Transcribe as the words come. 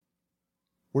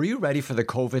Were you ready for the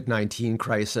COVID-19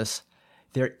 crisis?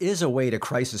 There is a way to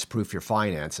crisis-proof your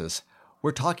finances.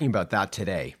 We're talking about that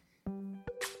today.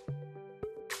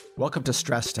 Welcome to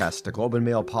Stress Test, a Globe and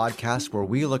Mail podcast where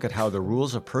we look at how the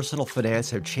rules of personal finance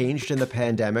have changed in the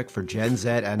pandemic for Gen Z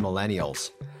and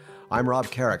millennials. I'm Rob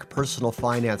Carrick, personal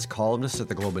finance columnist at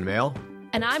the Globe and Mail.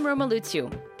 And I'm Roma Lutsu,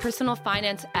 personal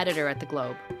finance editor at the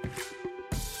Globe.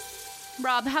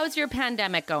 Rob, how's your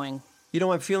pandemic going? You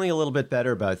know, I'm feeling a little bit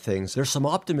better about things. There's some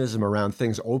optimism around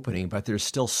things opening, but there's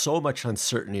still so much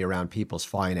uncertainty around people's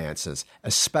finances,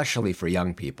 especially for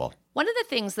young people. One of the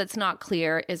things that's not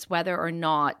clear is whether or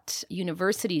not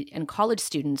university and college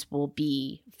students will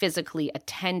be physically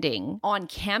attending on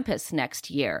campus next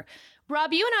year.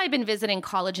 Rob, you and I have been visiting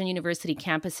college and university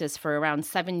campuses for around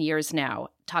 7 years now,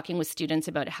 talking with students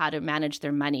about how to manage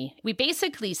their money. We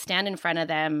basically stand in front of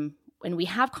them when we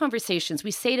have conversations. We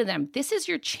say to them, this is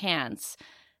your chance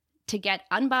to get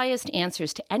unbiased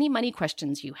answers to any money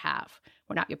questions you have.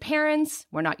 We're not your parents.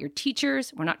 We're not your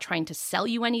teachers. We're not trying to sell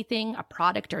you anything, a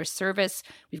product or a service.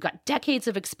 We've got decades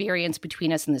of experience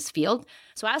between us in this field.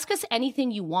 So ask us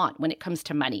anything you want when it comes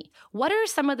to money. What are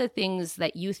some of the things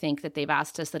that you think that they've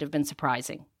asked us that have been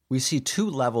surprising? We see two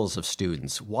levels of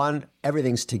students. One,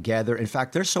 everything's together. In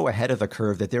fact, they're so ahead of the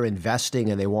curve that they're investing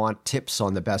and they want tips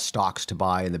on the best stocks to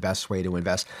buy and the best way to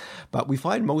invest. But we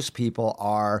find most people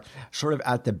are sort of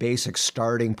at the basic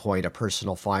starting point of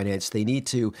personal finance. They need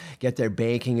to get their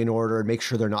banking in order and make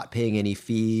sure they're not paying any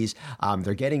fees.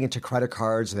 They're getting into credit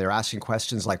cards and they're asking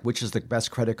questions like, which is the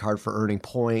best credit card for earning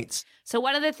points? So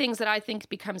one of the things that I think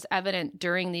becomes evident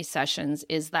during these sessions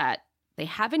is that they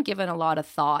haven't given a lot of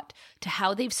thought to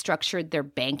how they've structured their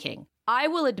banking. I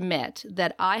will admit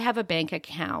that I have a bank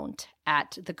account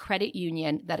at the credit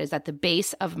union that is at the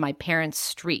base of my parents'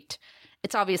 street.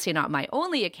 It's obviously not my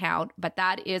only account, but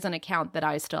that is an account that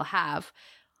I still have.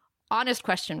 Honest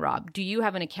question, Rob, do you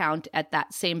have an account at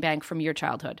that same bank from your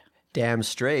childhood? Damn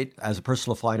straight. As a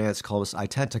personal finance columnist, I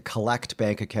tend to collect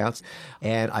bank accounts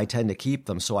and I tend to keep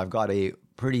them. So I've got a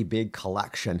pretty big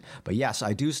collection. But yes,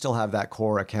 I do still have that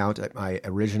core account at my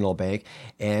original bank.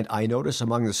 And I notice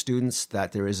among the students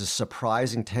that there is a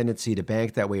surprising tendency to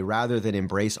bank that way rather than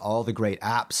embrace all the great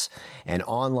apps and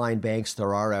online banks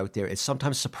there are out there. It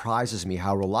sometimes surprises me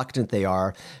how reluctant they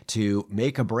are to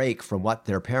make a break from what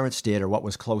their parents did or what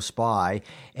was close by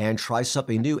and try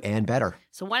something new and better.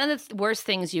 So one of the worst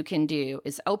things you can do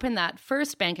is open that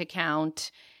first bank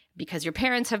account because your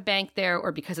parents have banked there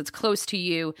or because it's close to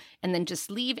you, and then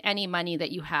just leave any money that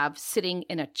you have sitting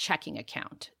in a checking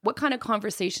account. What kind of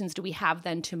conversations do we have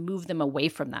then to move them away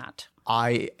from that?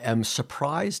 I am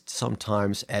surprised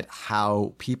sometimes at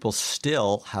how people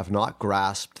still have not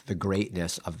grasped the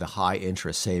greatness of the high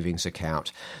interest savings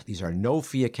account. These are no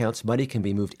fee accounts. Money can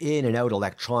be moved in and out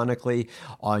electronically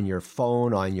on your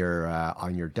phone, on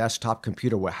your desktop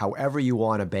computer, however you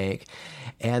want to bank.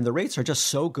 And the rates are just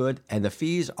so good and the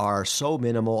fees are so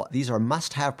minimal. These are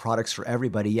must-have products for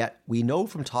everybody, yet we know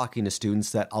from talking to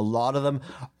students that a lot of them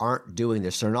aren't doing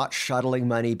this. They're not shuttling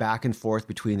money back and forth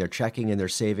between their checking and their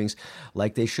savings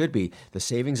like they should be. The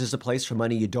savings is a place for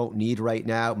money you don't need right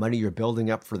now, money you're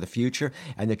building up for the future,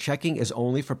 and the checking is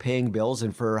only for paying bills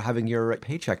and for having your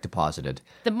paycheck deposited.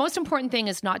 The most important thing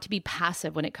is not to be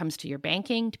passive when it comes to your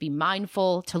banking, to be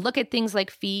mindful, to look at things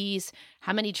like fees,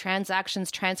 how many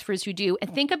transactions, transfers you do,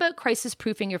 and think about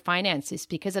crisis-proofing your finances,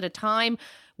 because at a time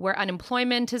where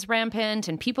unemployment is rampant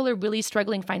and people are really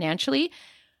struggling financially,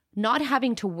 not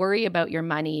having to worry about your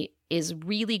money is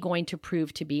really going to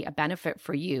prove to be a benefit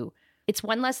for you. It's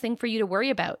one less thing for you to worry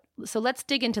about. So let's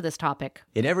dig into this topic.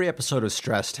 In every episode of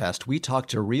Stress Test, we talk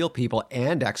to real people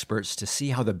and experts to see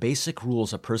how the basic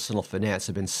rules of personal finance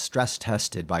have been stress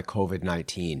tested by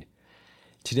COVID-19.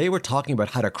 Today, we're talking about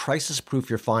how to crisis-proof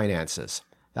your finances.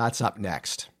 That's up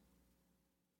next.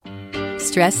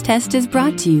 Stress Test is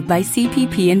brought to you by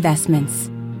CPP Investments,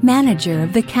 manager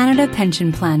of the Canada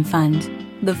Pension Plan Fund.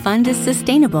 The fund is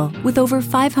sustainable with over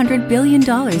 $500 billion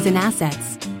in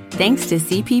assets, thanks to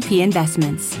CPP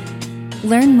Investments.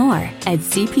 Learn more at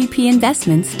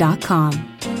cppinvestments.com.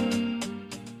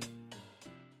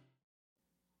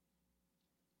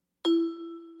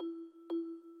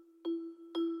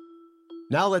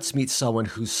 Now let's meet someone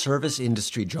whose service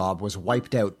industry job was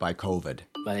wiped out by COVID.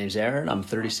 My name's Aaron. I'm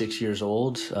 36 years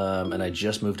old, and I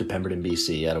just moved to Pemberton,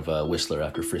 BC out of Whistler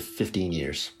after 15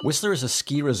 years. Whistler is a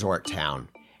ski resort town.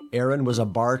 Aaron was a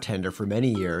bartender for many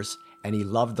years, and he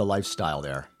loved the lifestyle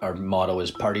there. Our motto is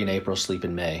party in April, sleep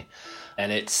in May.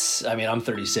 And I'm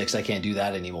 36. I can't do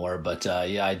that anymore. But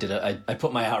I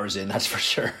put my hours in, that's for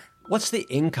sure. What's the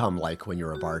income like when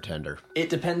you're a bartender? It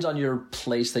depends on your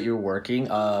place that you're working.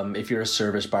 If you're a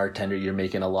service bartender, you're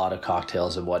making a lot of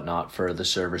cocktails and whatnot for the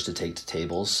servers to take to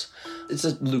tables. It's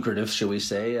a lucrative, shall we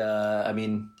say.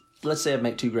 Let's say I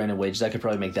make $2,000 in wages. I could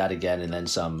probably make that again and then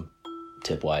some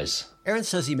tip-wise. Aaron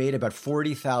says he made about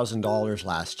 $40,000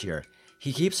 last year.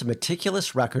 He keeps a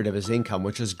meticulous record of his income,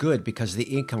 which is good because the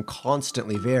income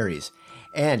constantly varies.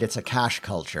 And it's a cash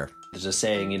culture. There's a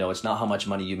saying, it's not how much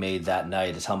money you made that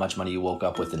night, it's how much money you woke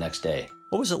up with the next day.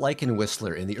 What was it like in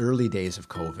Whistler in the early days of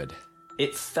COVID?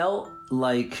 It felt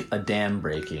like a dam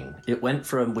breaking. It went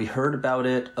from, we heard about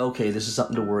it, okay, this is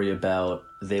something to worry about.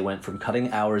 They went from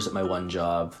cutting hours at my one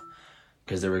job,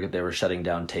 because they were shutting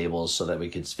down tables so that we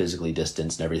could physically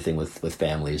distance and everything with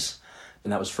families.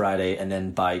 And that was Friday. And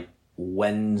then by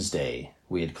Wednesday,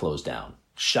 we had closed down,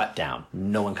 shut down,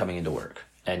 no one coming into work.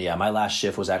 And yeah, my last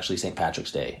shift was actually St.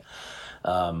 Patrick's Day.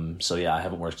 So yeah, I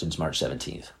haven't worked since March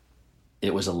 17th.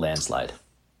 It was a landslide.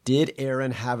 Did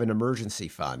Aaron have an emergency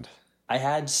fund? I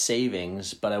had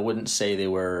savings, but I wouldn't say they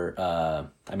were,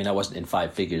 I wasn't in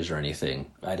five figures or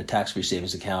anything. I had a tax-free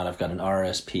savings account. I've got an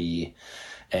RSP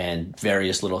and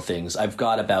various little things. I've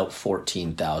got about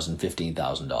 $14,000,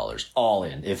 $15,000 all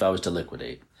in if I was to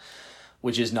liquidate,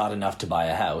 which is not enough to buy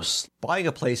a house. Buying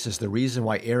a place is the reason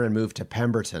why Aaron moved to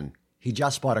Pemberton. He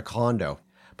just bought a condo.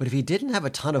 But if he didn't have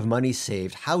a ton of money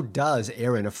saved, how does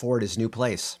Aaron afford his new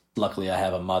place? Luckily, I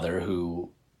have a mother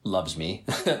who loves me.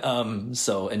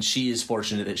 And she is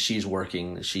fortunate that she's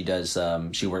working. She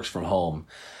works from home.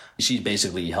 She's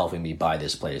basically helping me buy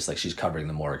this place. Like, she's covering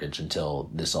the mortgage until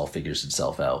this all figures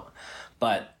itself out.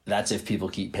 But that's if people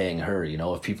keep paying her.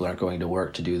 If people aren't going to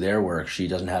work to do their work, she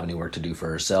doesn't have any work to do for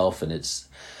herself. And it's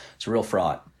a real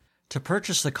fraught. To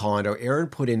purchase the condo, Aaron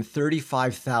put in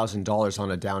 $35,000 on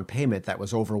a down payment that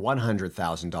was over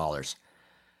 $100,000.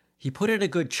 He put in a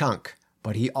good chunk,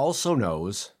 but he also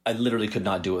knows... I literally could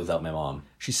not do it without my mom.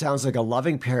 She sounds like a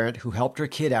loving parent who helped her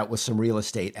kid out with some real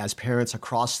estate, as parents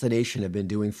across the nation have been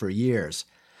doing for years.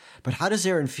 But how does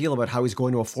Aaron feel about how he's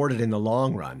going to afford it in the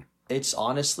long run? It's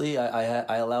honestly,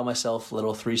 I allow myself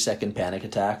little 3-second panic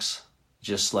attacks.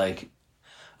 Just like...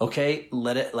 Okay,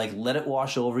 let it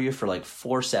wash over you for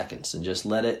 4 seconds and just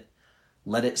let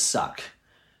it suck.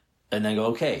 And then go,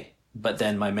 okay. But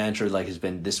then my mantra has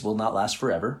been, this will not last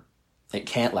forever. It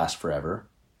can't last forever.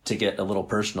 To get a little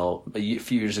personal, a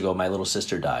few years ago, my little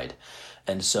sister died.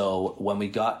 And so when we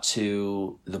got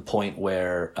to the point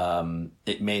where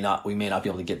we may not be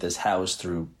able to get this house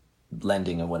through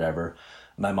lending and whatever,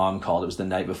 my mom called. It was the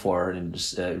night before. And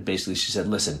basically she said,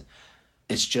 listen,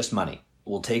 it's just money.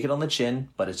 We'll take it on the chin,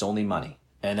 but it's only money.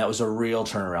 And that was a real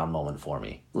turnaround moment for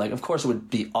me. Of course, it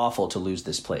would be awful to lose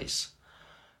this place,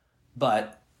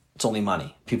 but it's only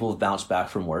money. People have bounced back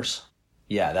from worse.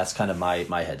 Yeah, that's kind of my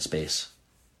headspace.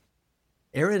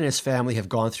 Aaron and his family have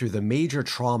gone through the major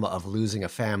trauma of losing a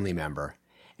family member,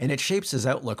 and it shapes his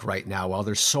outlook right now while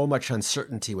there's so much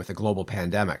uncertainty with the global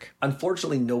pandemic.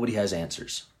 Unfortunately, nobody has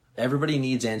answers. Everybody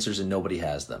needs answers and nobody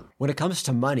has them. When it comes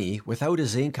to money, without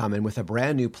his income and with a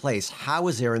brand new place, how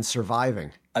is Aaron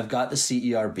surviving? I've got the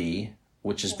CERB,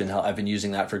 which I've been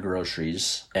using that for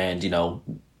groceries and,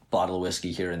 bottle of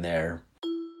whiskey here and there.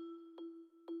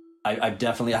 I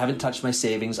haven't touched my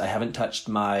savings. I haven't touched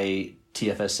my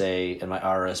TFSA and my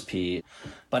RSP,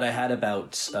 but I had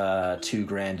about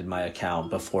 $2,000 in my account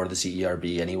before the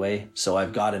CERB anyway. So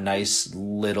I've got a nice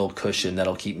little cushion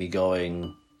that'll keep me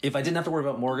going. If I didn't have to worry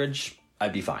about mortgage,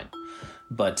 I'd be fine.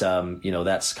 But,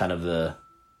 that's kind of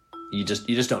you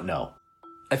just don't know.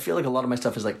 I feel like a lot of my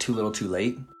stuff is too little too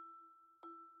late.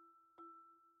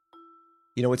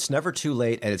 It's never too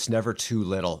late and it's never too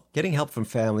little. Getting help from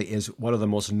family is one of the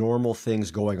most normal things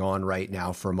going on right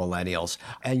now for millennials.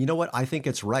 And you know what? I think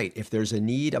it's right. If there's a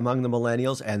need among the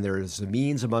millennials and there's a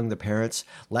means among the parents,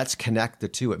 let's connect the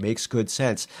two. It makes good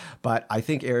sense. But I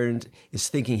think Aaron is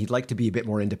thinking he'd like to be a bit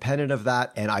more independent of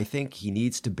that. And I think he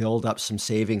needs to build up some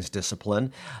savings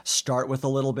discipline. Start with a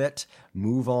little bit,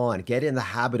 move on, get in the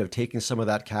habit of taking some of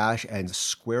that cash and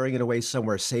squaring it away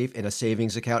somewhere safe in a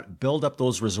savings account, build up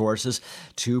those resources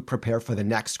to prepare for the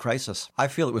next crisis. I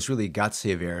feel it was really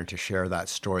gutsy of Aaron to share that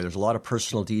story. There's a lot of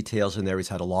personal details in there. He's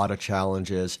had a lot of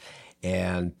challenges,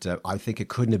 and I think it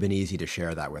couldn't have been easy to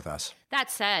share that with us. That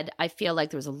said, I feel like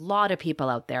there's a lot of people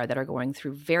out there that are going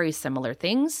through very similar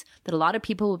things, that a lot of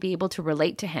people will be able to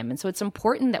relate to him. And so it's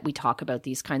important that we talk about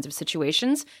these kinds of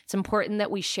situations. It's important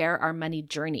that we share our money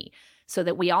journey, so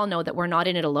that we all know that we're not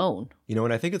in it alone.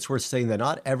 And I think it's worth saying that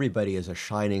not everybody is a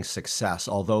shining success,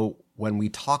 although when we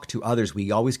talk to others,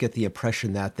 we always get the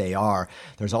impression that they are.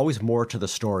 There's always more to the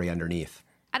story underneath.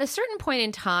 At a certain point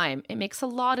in time, it makes a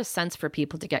lot of sense for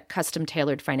people to get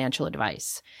custom-tailored financial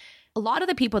advice. A lot of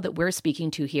the people that we're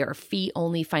speaking to here are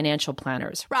fee-only financial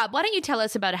planners. Rob, why don't you tell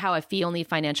us about how a fee-only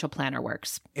financial planner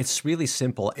works? It's really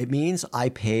simple. It means I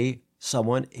pay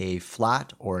someone a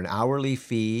flat or an hourly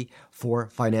fee for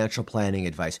financial planning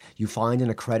advice. You find an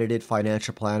accredited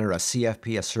financial planner, a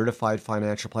CFP, a certified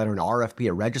financial planner, an RFP,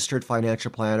 a registered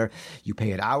financial planner. You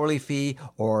pay an hourly fee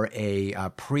or a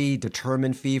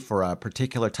predetermined fee for a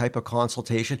particular type of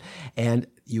consultation, and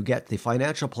you get the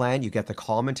financial plan, you get the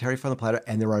commentary from the planner,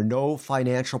 and there are no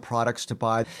financial products to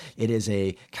buy. It is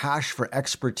a cash for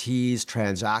expertise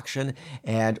transaction,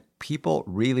 and people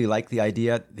really like the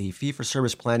idea. The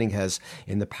fee-for-service planning has,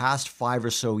 in the past 5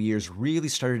 or so years, really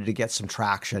started to get some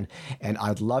traction, and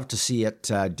I'd love to see it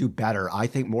do better. I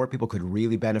think more people could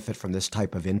really benefit from this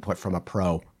type of input from a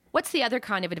pro. What's the other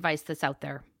kind of advice that's out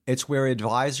there? It's where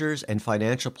advisors and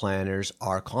financial planners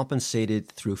are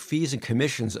compensated through fees and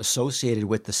commissions associated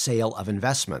with the sale of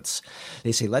investments.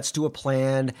 They say, let's do a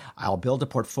plan. I'll build a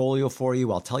portfolio for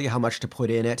you. I'll tell you how much to put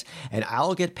in it, and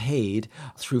I'll get paid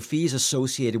through fees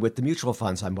associated with the mutual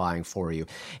funds I'm buying for you.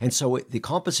 And so the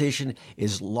compensation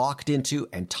is locked into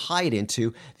and tied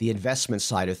into the investment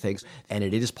side of things, and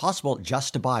it is possible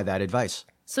just to buy that advice.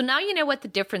 So now you know what the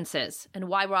difference is and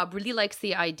why Rob really likes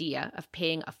the idea of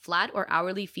paying a flat or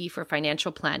hourly fee for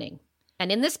financial planning.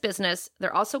 And in this business,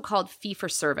 they're also called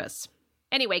fee-for-service.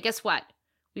 Anyway, guess what?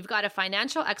 We've got a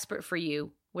financial expert for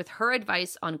you with her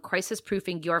advice on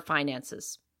crisis-proofing your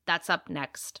finances. That's up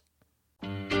next.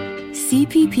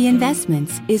 CPP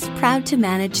Investments is proud to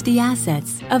manage the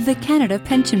assets of the Canada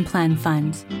Pension Plan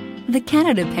Fund. The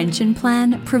Canada Pension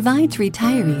Plan provides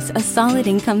retirees a solid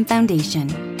income foundation.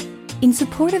 In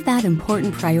support of that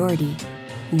important priority,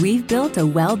 we've built a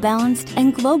well-balanced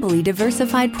and globally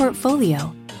diversified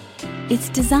portfolio. It's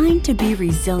designed to be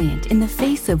resilient in the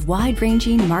face of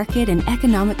wide-ranging market and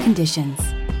economic conditions.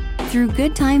 Through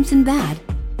good times and bad,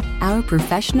 our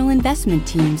professional investment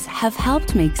teams have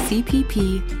helped make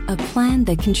CPP a plan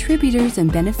that contributors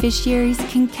and beneficiaries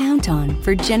can count on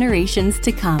for generations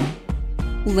to come.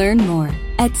 Learn more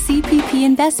at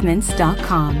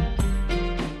cppinvestments.com.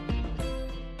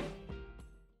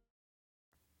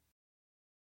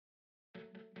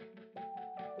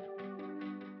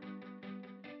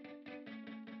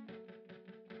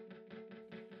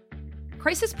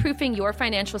 Crisis-proofing your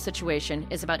financial situation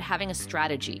is about having a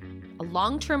strategy, a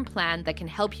long-term plan that can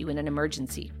help you in an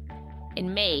emergency.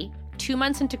 In May, 2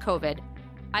 months into COVID,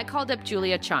 I called up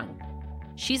Julia Chung.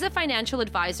 She's a financial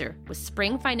advisor with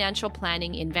Spring Financial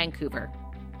Planning in Vancouver.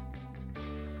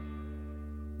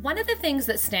 One of the things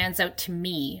that stands out to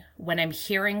me when I'm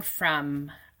hearing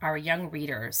from our young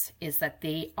readers is that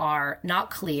they are not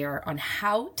clear on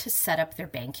how to set up their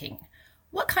banking.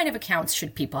 What kind of accounts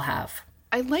should people have?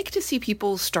 I like to see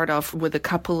people start off with a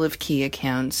couple of key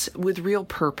accounts with real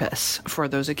purpose for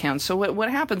those accounts. So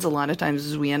what happens a lot of times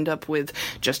is we end up with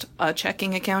just a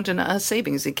checking account and a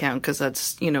savings account because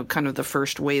that's, kind of the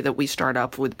first way that we start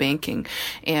up with banking.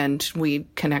 And we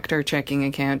connect our checking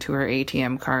account to our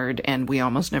ATM card and we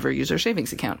almost never use our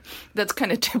savings account. That's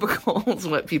kind of typical is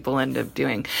what people end up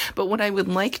doing. But what I would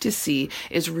like to see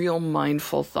is real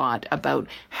mindful thought about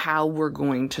how we're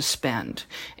going to spend.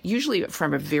 Usually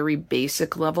from a very basic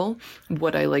level,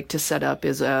 what I like to set up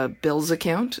is a bills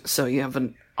account. So you have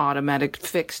an automatic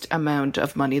fixed amount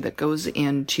of money that goes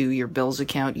into your bills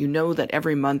account. You know that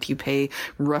every month you pay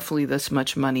roughly this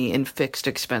much money in fixed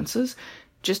expenses.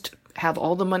 Just have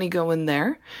all the money go in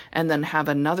there and then have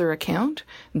another account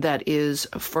that is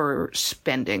for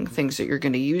spending things that you're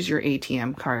going to use your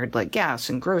ATM card, like gas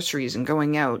and groceries and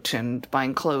going out and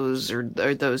buying clothes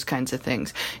or those kinds of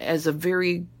things. As a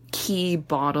very key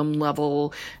bottom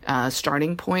level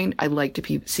starting point, I like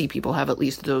to see people have at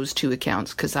least those two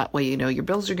accounts because that way your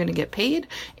bills are going to get paid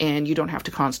and you don't have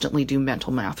to constantly do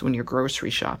mental math when you're grocery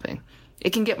shopping.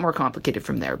 It can get more complicated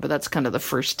from there, but that's kind of the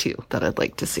first two that I'd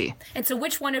like to see. And so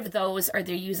which one of those are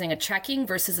they using a checking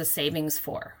versus a savings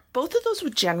for? Both of those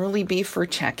would generally be for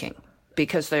checking,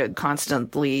 because they're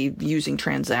constantly using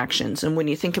transactions. And when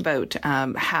you think about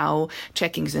how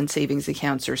checkings and savings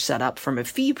accounts are set up from a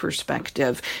fee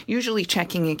perspective, usually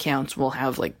checking accounts will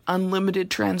have like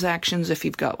unlimited transactions if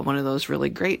you've got one of those really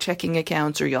great checking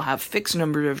accounts, or you'll have fixed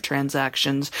number of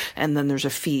transactions and then there's a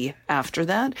fee after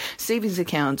that. Savings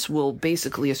accounts will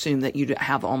basically assume that you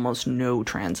have almost no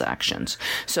transactions.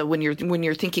 So when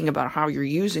you're thinking about how you're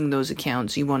using those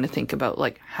accounts, you want to think about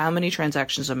like, how many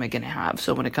transactions am I going to have?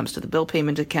 So when it comes to the bill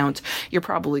payment account, you're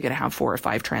probably going to have 4 or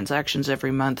 5 transactions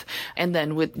every month. And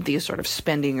then with the sort of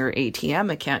spending or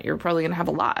ATM account, you're probably going to have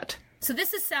a lot. So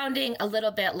this is sounding a little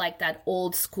bit like that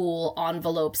old school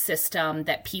envelope system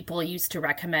that people used to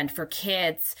recommend for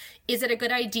kids. Is it a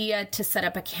good idea to set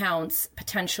up accounts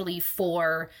potentially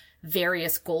for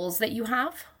various goals that you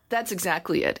have? That's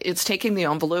exactly it. It's taking the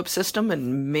envelope system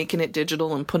and making it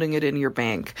digital and putting it in your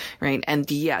bank, right?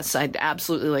 And yes, I'd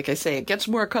absolutely, like I say, it gets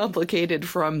more complicated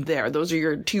from there. Those are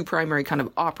your two primary kind of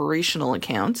operational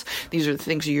accounts. These are the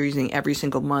things you're using every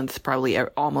single month, probably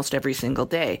almost every single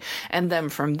day. And then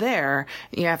from there,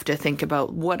 you have to think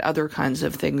about what other kinds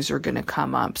of things are going to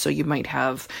come up. So you might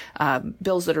have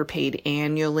bills that are paid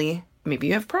annually. Maybe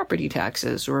you have property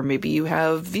taxes, or maybe you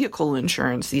have vehicle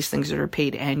insurance, these things that are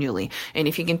paid annually. And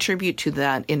if you contribute to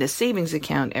that in a savings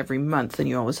account every month, then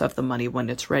you always have the money when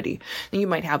it's ready. And you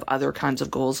might have other kinds of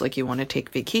goals, like you want to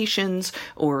take vacations,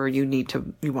 or you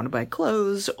want to buy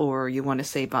clothes, or you want to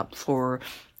save up for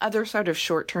other sort of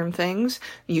short-term things.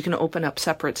 You can open up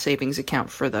separate savings account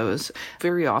for those.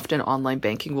 Very often online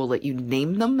banking will let you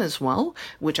name them as well,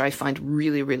 which I find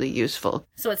really, really useful.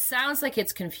 So it sounds like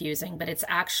it's confusing, but it's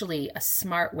actually a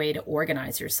smart way to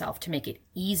organize yourself to make it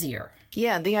easier.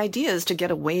 Yeah, the idea is to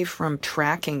get away from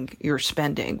tracking your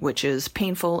spending, which is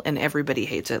painful and everybody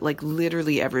hates it, like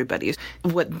literally everybody.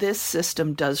 What this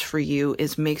system does for you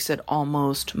is makes it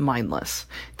almost mindless.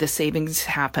 The savings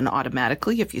happen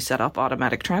automatically if you set up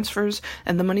automatic transfers,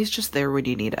 and the money's just there when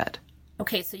you need it.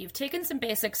 Okay, so you've taken some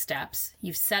basic steps.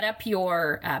 You've set up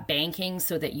your banking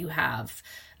so that you have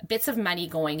bits of money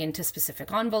going into specific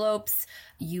envelopes.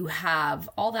 You have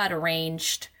all that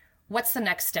arranged. What's the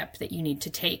next step that you need to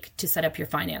take to set up your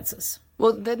finances?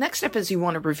 Well, the next step is you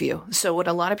want to review. So what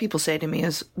a lot of people say to me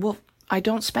is, well, I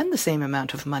don't spend the same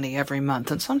amount of money every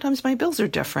month, and sometimes my bills are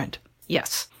different.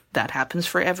 Yes, that happens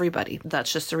for everybody.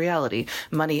 That's just the reality.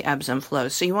 Money ebbs and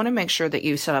flows. So you want to make sure that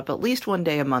you set up at least one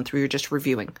day a month where you're just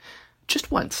reviewing. Just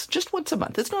once a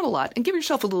month. It's not a lot. And give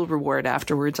yourself a little reward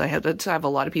afterwards. I have a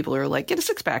lot of people who are like, get a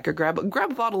six-pack or grab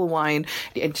a bottle of wine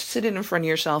and sit in front of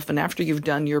yourself. And after you've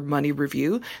done your money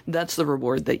review, that's the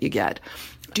reward that you get.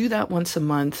 Do that once a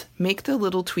month. Make the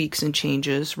little tweaks and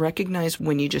changes. Recognize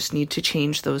when you just need to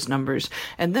change those numbers.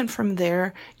 And then from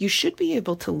there, you should be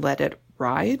able to let it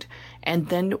ride. And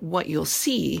then what you'll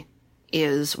see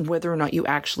is whether or not you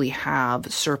actually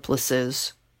have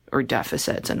surpluses or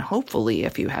deficits. And hopefully,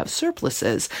 if you have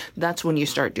surpluses, that's when you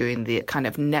start doing the kind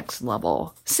of next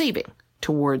level saving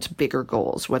towards bigger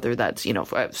goals, whether that's,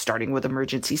 starting with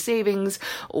emergency savings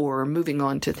or moving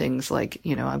on to things like,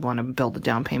 I want to build a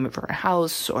down payment for a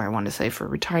house, or I want to save for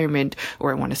retirement,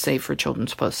 or I want to save for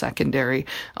children's post-secondary,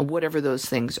 whatever those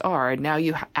things are. Now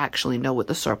you actually know what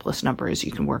the surplus number is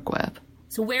you can work with.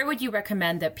 So where would you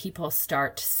recommend that people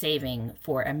start saving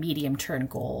for a medium-term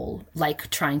goal, like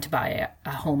trying to buy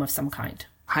a home of some kind?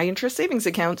 High-interest savings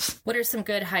accounts. What are some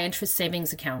good high-interest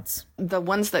savings accounts? The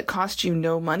ones that cost you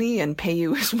no money and pay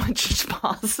you as much as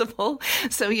possible.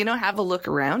 So, have a look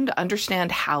around,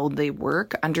 understand how they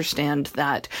work, understand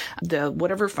that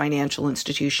whatever financial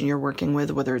institution you're working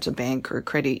with, whether it's a bank or a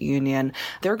credit union,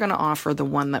 they're going to offer the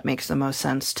one that makes the most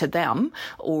sense to them,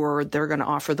 or they're going to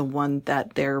offer the one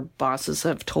that their bosses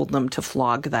have told them to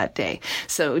flog that day.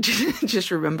 So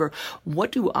just remember,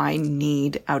 what do I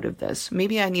need out of this?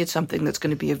 Maybe I need something that's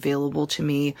going to be available to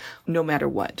me no matter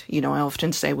what. I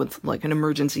often say with like an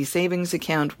emergency savings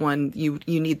account, one, you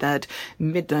need that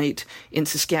midnight in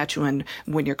Saskatchewan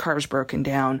when your car's broken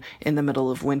down in the middle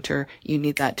of winter. You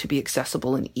need that to be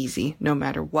accessible and easy no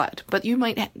matter what. But you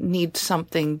might need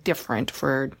something different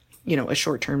for a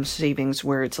short-term savings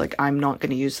where it's like, I'm not going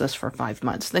to use this for 5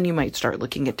 months. Then you might start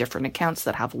looking at different accounts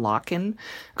that have lock-in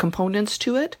components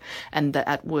to it, and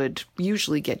that would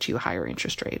usually get you a higher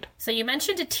interest rate. So you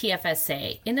mentioned a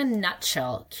TFSA. In a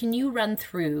nutshell, can you run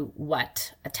through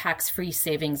what a tax-free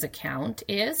savings account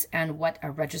is and what a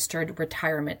registered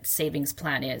retirement savings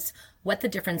plan is, what the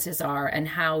differences are, and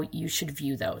how you should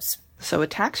view those? So a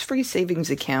tax-free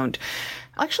savings account,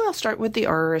 actually I'll start with the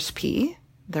RRSP,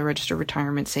 the Registered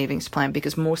Retirement Savings Plan,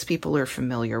 because most people are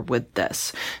familiar with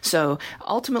this. So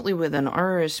ultimately with an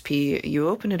RRSP, you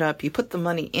open it up, you put the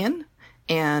money in,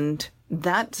 and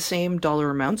that same dollar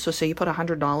amount, so say you put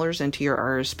 $100 into your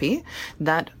RRSP,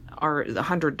 that the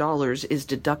 $100 is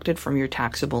deducted from your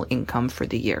taxable income for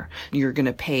the year. You're going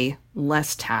to pay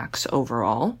less tax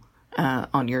overall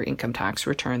on your income tax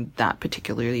return that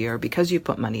particular year because you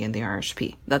put money in the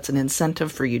RSP. That's an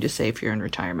incentive for you to save for your in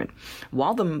retirement.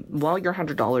 While your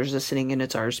 $100 is sitting in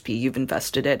its RSP, you've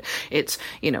invested it. It's,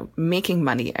 making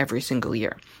money every single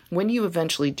year. When you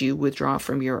eventually do withdraw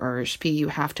from your RSP, you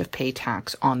have to pay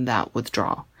tax on that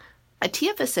withdrawal. A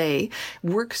TFSA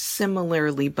works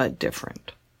similarly but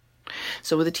different.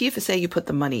 So with a TFSA, you put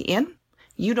the money in,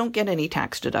 you don't get any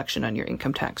tax deduction on your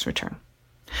income tax return.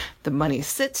 The money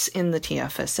sits in the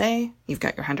TFSA. You've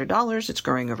got your $100. It's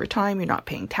growing over time. You're not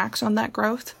paying tax on that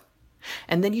growth.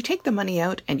 And then you take the money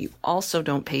out and you also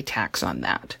don't pay tax on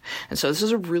that. And so this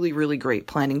is a really, really great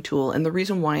planning tool. And the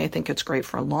reason why I think it's great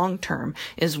for a long term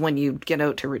is when you get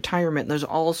out to retirement, there's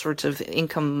all sorts of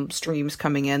income streams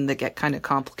coming in that get kind of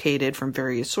complicated from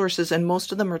various sources, and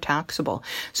most of them are taxable.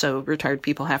 So retired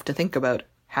people have to think about,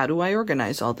 how do I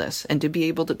organize all this? And to be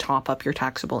able to top up your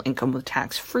taxable income with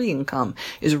tax-free income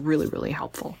is really, really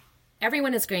helpful.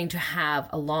 Everyone is going to have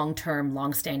a long-term,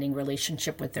 long-standing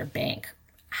relationship with their bank.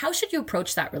 How should you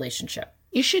approach that relationship?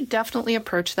 You should definitely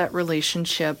approach that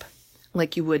relationship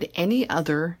like you would any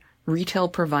other retail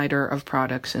provider of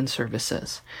products and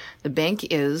services. The bank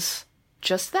is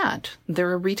just that.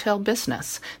 They're a retail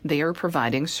business. They are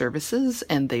providing services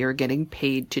and they are getting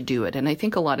paid to do it. And I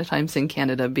think a lot of times in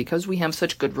Canada, because we have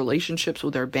such good relationships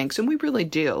with our banks, and we really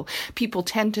do, people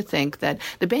tend to think that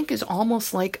the bank is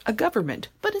almost like a government,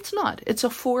 but it's not. It's a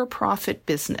for-profit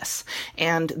business,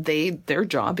 and their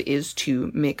job is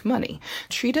to make money.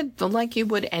 Treat it like you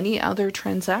would any other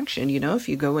transaction. You know, if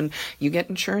you go and you get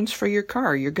insurance for your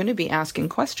car, you're going to be asking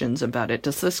questions about it.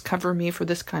 Does this cover me for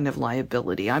this kind of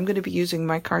liability? I'm going to be using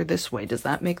my car this way. Does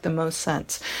that make the most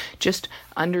sense? Just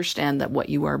understand that what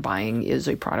you are buying is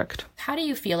a product. How do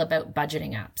you feel about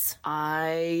budgeting apps?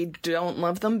 I don't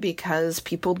love them because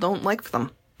people don't like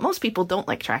them. Most people don't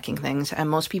like tracking things, and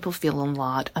most people feel a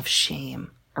lot of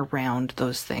shame around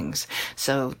those things.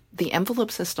 So the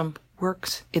envelope system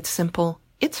works. It's simple.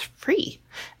 It's free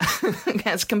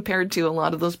as compared to a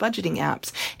lot of those budgeting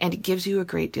apps, and it gives you a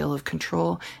great deal of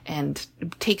control and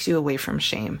takes you away from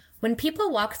shame. When people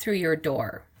walk through your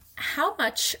door, how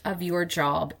much of your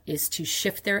job is to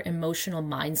shift their emotional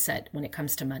mindset when it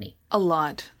comes to money? A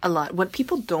lot. What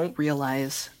people don't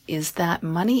realize is that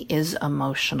money is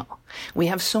emotional. We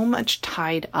have so much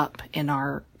tied up in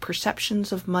our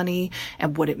perceptions of money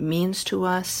and what it means to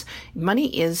us.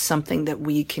 Money is something that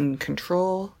we can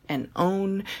control and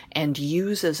own and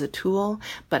use as a tool.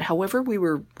 But however we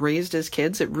were raised as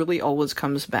kids, it really always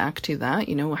comes back to that,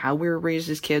 you know, how we were raised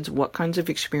as kids, what kinds of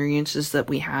experiences that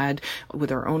we had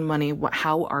with our own money,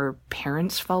 how our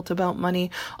parents felt about money.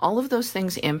 All of those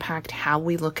things impact how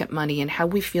we look at money and how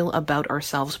we feel about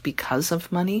ourselves because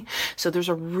of money. So there's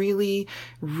a really,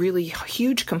 really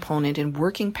huge component in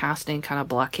working past any kind of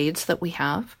blockades that we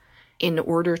have in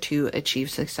order to achieve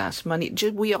success. Money,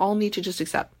 we all need to just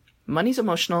accept money's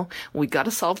emotional. We got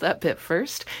to solve that bit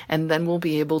first, and then we'll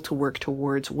be able to work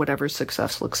towards whatever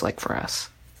success looks like for us.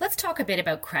 Let's talk a bit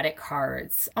about credit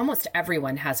cards. Almost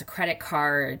everyone has a credit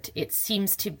card. It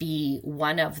seems to be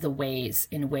one of the ways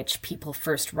in which people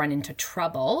first run into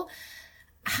trouble.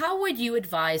 How would you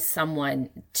advise someone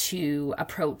to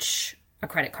approach a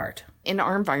credit card? In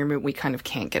our environment, we kind of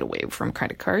can't get away from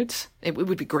credit cards. It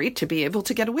would be great to be able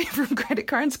to get away from credit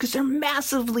cards because they're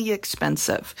massively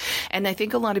expensive. And I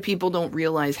think a lot of people don't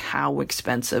realize how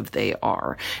expensive they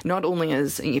are. Not only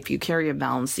is, if you carry a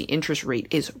balance, the interest rate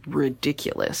is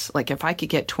ridiculous. Like if I could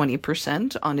get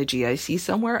 20% on a GIC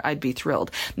somewhere, I'd be thrilled.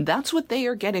 That's what they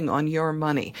are getting on your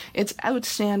money. It's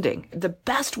outstanding. The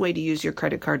best way to use your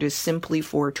credit card is simply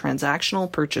for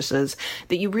transactional purchases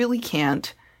that you really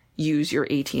can't use your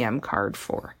ATM card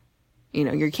for. You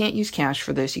know, you can't use cash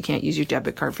for this. You can't use your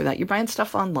debit card for that. You're buying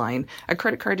stuff online. A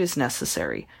credit card is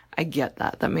necessary. I get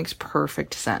that. That makes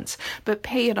perfect sense. But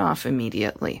pay it off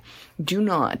immediately. Do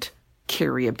not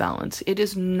carry a balance. It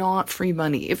is not free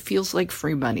money. It feels like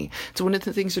free money. It's one of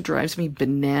the things that drives me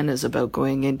bananas about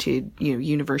going into,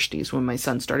 universities. When my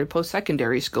son started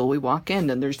post-secondary school, we walk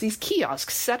in and there's these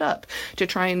kiosks set up to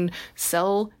try and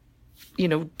sell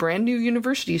brand new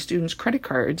university students credit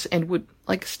cards, and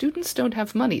students don't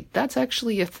have money. That's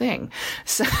actually a thing.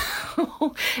 So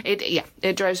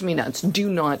it drives me nuts.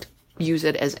 Do not use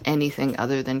it as anything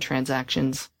other than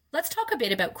transactions. Let's talk a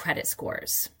bit about credit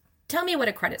scores. Tell me what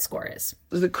a credit score is.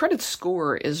 The credit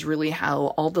score is really how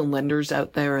all the lenders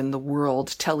out there in the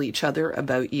world tell each other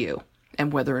about you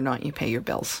and whether or not you pay your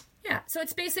bills. Yeah. So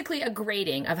it's basically a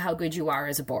grading of how good you are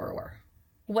as a borrower.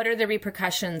 What are the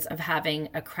repercussions of having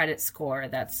a credit score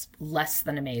that's less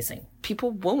than amazing?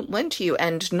 People won't lend to you,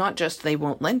 and not just they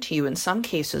won't lend to you. In some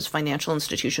cases, financial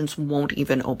institutions won't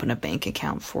even open a bank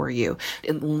account for you.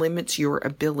 It limits your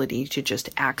ability to just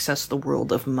access the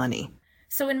world of money.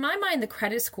 So in my mind, the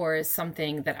credit score is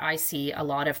something that I see a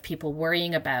lot of people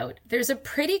worrying about. There's a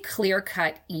pretty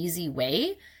clear-cut, easy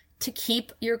way to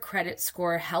keep your credit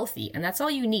score healthy. And that's all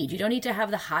you need. You don't need to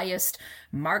have the highest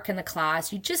mark in the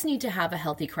class. You just need to have a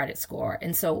healthy credit score.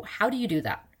 And so how do you do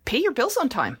that? Pay your bills on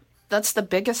time. That's the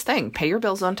biggest thing. Pay your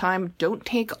bills on time. Don't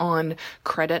take on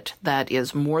credit that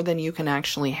is more than you can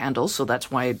actually handle. So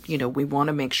that's why, we want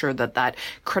to make sure that that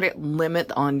credit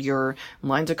limit on your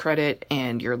lines of credit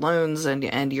and your loans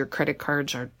and your credit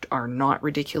cards are not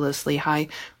ridiculously high.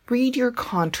 Read your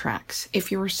contracts.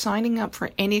 If you're signing up for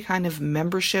any kind of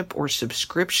membership or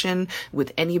subscription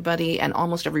with anybody, and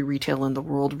almost every retailer in the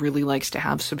world really likes to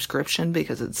have subscription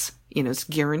because it's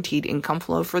guaranteed income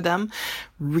flow for them.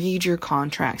 Read your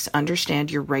contracts. Understand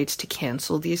your rights to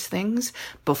cancel these things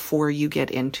before you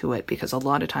get into it, because a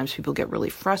lot of times people get really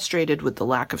frustrated with the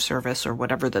lack of service or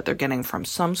whatever that they're getting from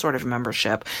some sort of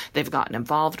membership they've gotten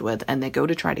involved with, and they go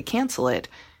to try to cancel it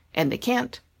and they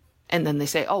can't. And then they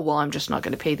say, oh, well, I'm just not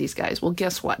going to pay these guys. Well,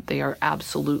 guess what? They are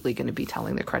absolutely going to be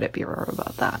telling the credit bureau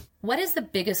about that. What is the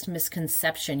biggest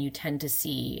misconception you tend to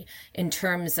see in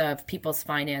terms of people's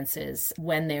finances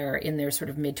when they're in their sort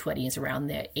of mid-20s, around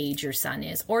the age your son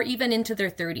is, or even into their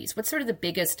 30s? What's sort of the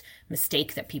biggest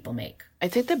mistake that people make? I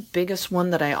think the biggest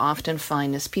one that I often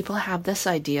find is people have this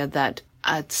idea that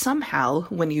somehow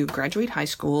when you graduate high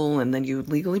school and then you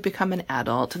legally become an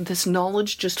adult, this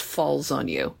knowledge just falls on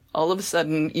you. All of a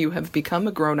sudden you have become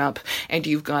a grown-up and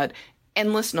you've got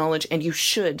endless knowledge, and you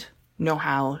should know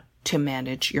how to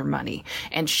manage your money.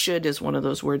 And should is one of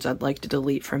those words I'd like to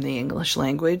delete from the English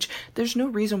language. There's no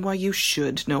reason why you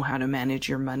should know how to manage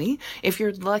your money. If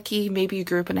you're lucky, maybe you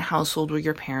grew up in a household where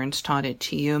your parents taught it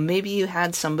to you. Maybe you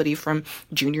had somebody from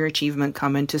Junior Achievement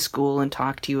come into school and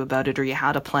talk to you about it, or you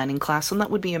had a planning class, and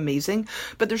that would be amazing.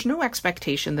 But there's no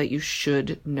expectation that you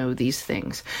should know these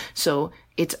things. So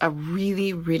it's a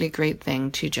really, really great thing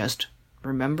to just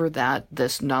remember that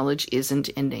this knowledge isn't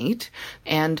innate,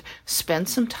 and spend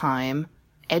some time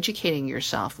educating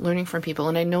yourself, learning from people.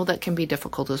 And I know that can be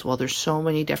difficult as well. There's so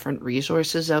many different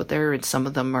resources out there, and some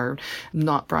of them are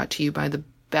not brought to you by the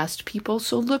best people.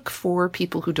 So look for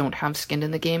people who don't have skin in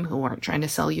the game, who aren't trying to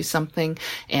sell you something,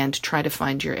 and try to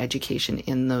find your education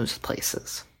in those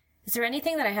places. Is there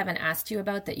anything that I haven't asked you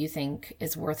about that you think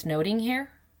is worth noting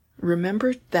here?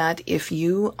 Remember that if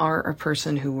you are a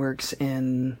person who works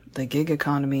in the gig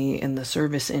economy, in the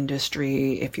service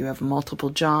industry, if you have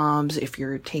multiple jobs, if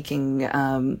you're taking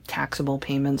taxable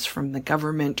payments from the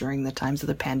government during the times of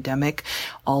the pandemic,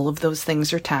 all of those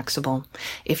things are taxable.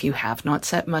 If you have not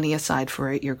set money aside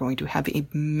for it, you're going to have a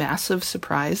massive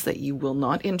surprise that you will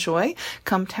not enjoy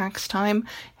come tax time.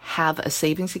 Have a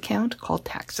savings account called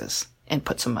Taxes and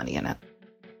put some money in it.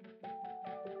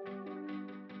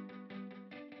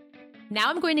 Now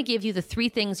I'm going to give you the 3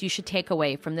 things you should take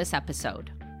away from this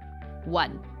episode.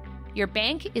 1. Your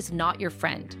bank is not your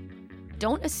friend.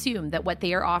 Don't assume that what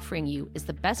they are offering you is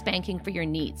the best banking for your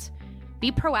needs.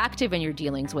 Be proactive in your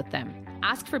dealings with them.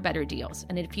 Ask for better deals.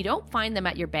 And if you don't find them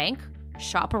at your bank,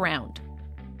 shop around.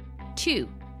 2.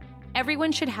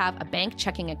 Everyone should have a bank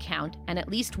checking account and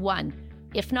at least one,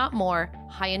 if not more,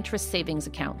 high-interest savings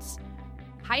accounts.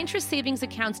 High-interest savings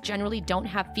accounts generally don't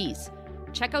have fees.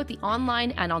 Check out the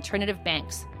online and alternative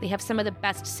banks. They have some of the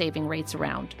best saving rates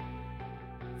around.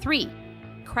 3.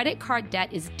 Credit card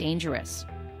debt is dangerous.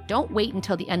 Don't wait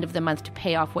until the end of the month to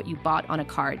pay off what you bought on a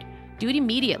card. Do it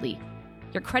immediately.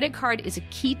 Your credit card is a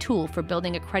key tool for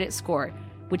building a credit score,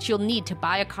 which you'll need to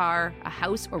buy a car, a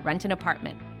house, or rent an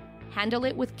apartment. Handle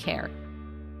it with care.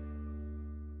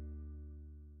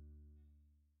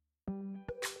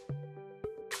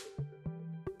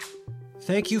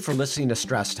 Thank you for listening to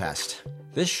Stress Test.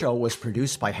 This show was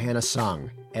produced by Hannah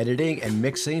Sung, editing and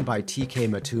mixing by TK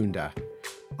Matunda.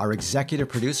 Our executive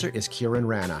producer is Kieran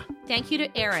Rana. Thank you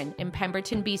to Aaron in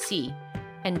Pemberton, BC,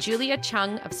 and Julia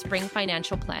Chung of Spring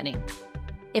Financial Planning.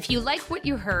 If you like what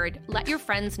you heard, let your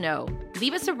friends know.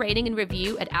 Leave us a rating and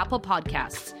review at Apple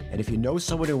Podcasts. And if you know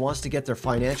someone who wants to get their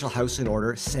financial house in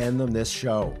order, send them this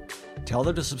show. Tell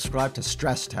them to subscribe to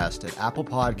Stress Test at Apple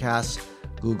Podcasts,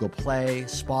 Google Play,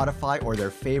 Spotify, or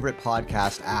their favorite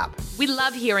podcast app. We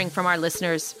love hearing from our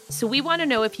listeners, so we want to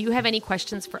know if you have any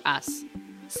questions for us.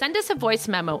 Send us a voice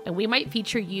memo and we might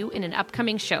feature you in an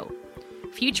upcoming show.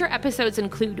 Future episodes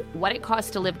include what it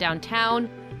costs to live downtown,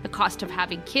 the cost of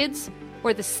having kids,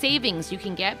 or the savings you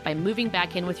can get by moving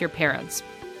back in with your parents.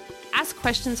 Ask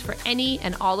questions for any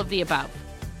and all of the above.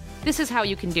 This is how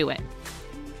you can do it.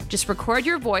 Just record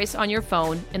your voice on your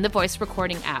phone in the voice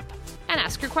recording app and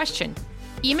ask your question.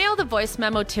 Email the voice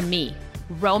memo to me,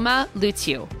 Roma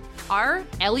Luciu,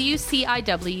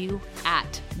 RLUCIW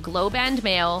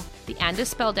 @globandmail, the and is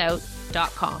spelled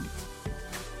out.com.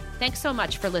 Thanks so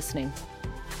much for listening.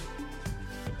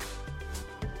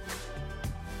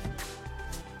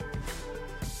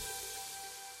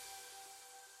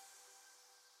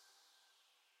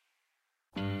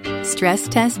 Stress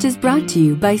Test is brought to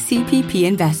you by CPP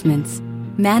Investments,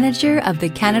 manager of the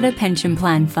Canada Pension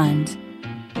Plan Fund.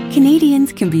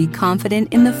 Canadians can be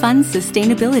confident in the fund's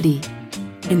sustainability.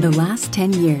 In the last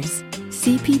 10 years,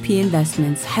 CPP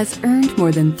Investments has earned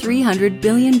more than $300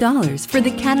 billion for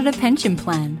the Canada Pension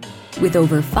Plan. With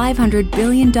over $500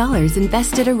 billion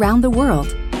invested around the world,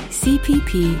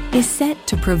 CPP is set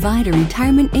to provide a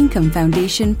retirement income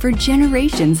foundation for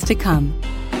generations to come.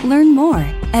 Learn more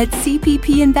at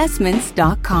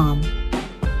cppinvestments.com.